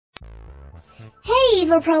Hey,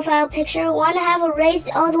 for profile picture, want to have a race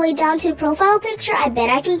all the way down to profile picture? I bet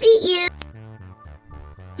I can beat you.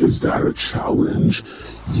 Is that a challenge?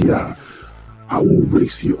 Yeah, I will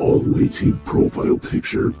race you all the way to profile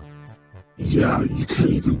picture. Yeah, you can't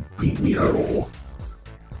even beat me at all.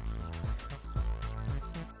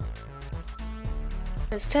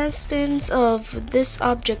 Contestants of this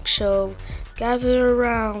object show, gather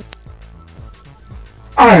around.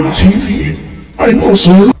 I'm TV. I'm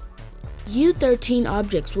also... You 13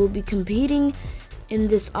 objects will be competing in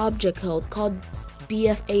this object code called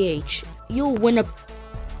BFAH. You'll win a... I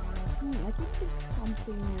think there's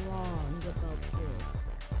something wrong about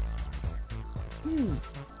this.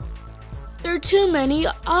 There are too many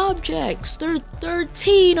objects. There are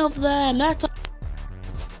 13 of them. That's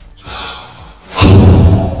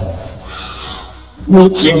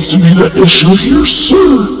What seems to be the issue here,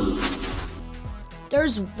 sir?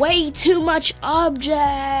 There's way too much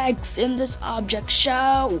objects in this object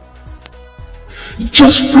show.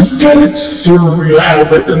 Just forget it, theory.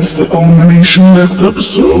 Have it instant elimination next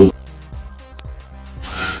episode.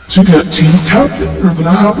 To get team captain, you're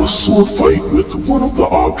gonna have a sword fight with one of the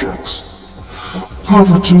objects.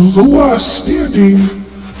 However, to the last standing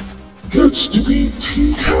gets to be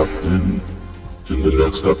team captain in the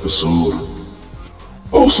next episode.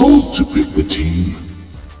 Also, to pick the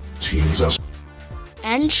teams as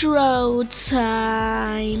Intro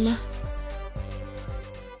time.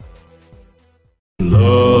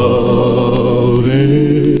 Loving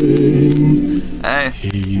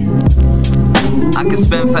you. I could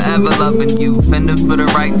spend forever loving you, fending for the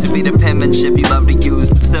right to be the penmanship you love to use.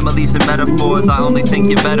 The similes and metaphors I only think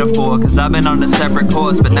you're better for, cause I've been on a separate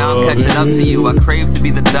course, but now I'm catching up to you. I crave to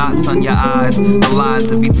be the dots on your eyes, the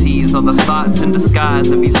lines of your T's, all the thoughts in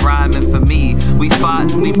disguise of he's rhyming for me. We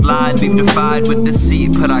fought and we've lied, we've defied with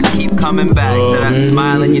deceit, but I keep coming back to that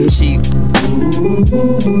smile in your cheek.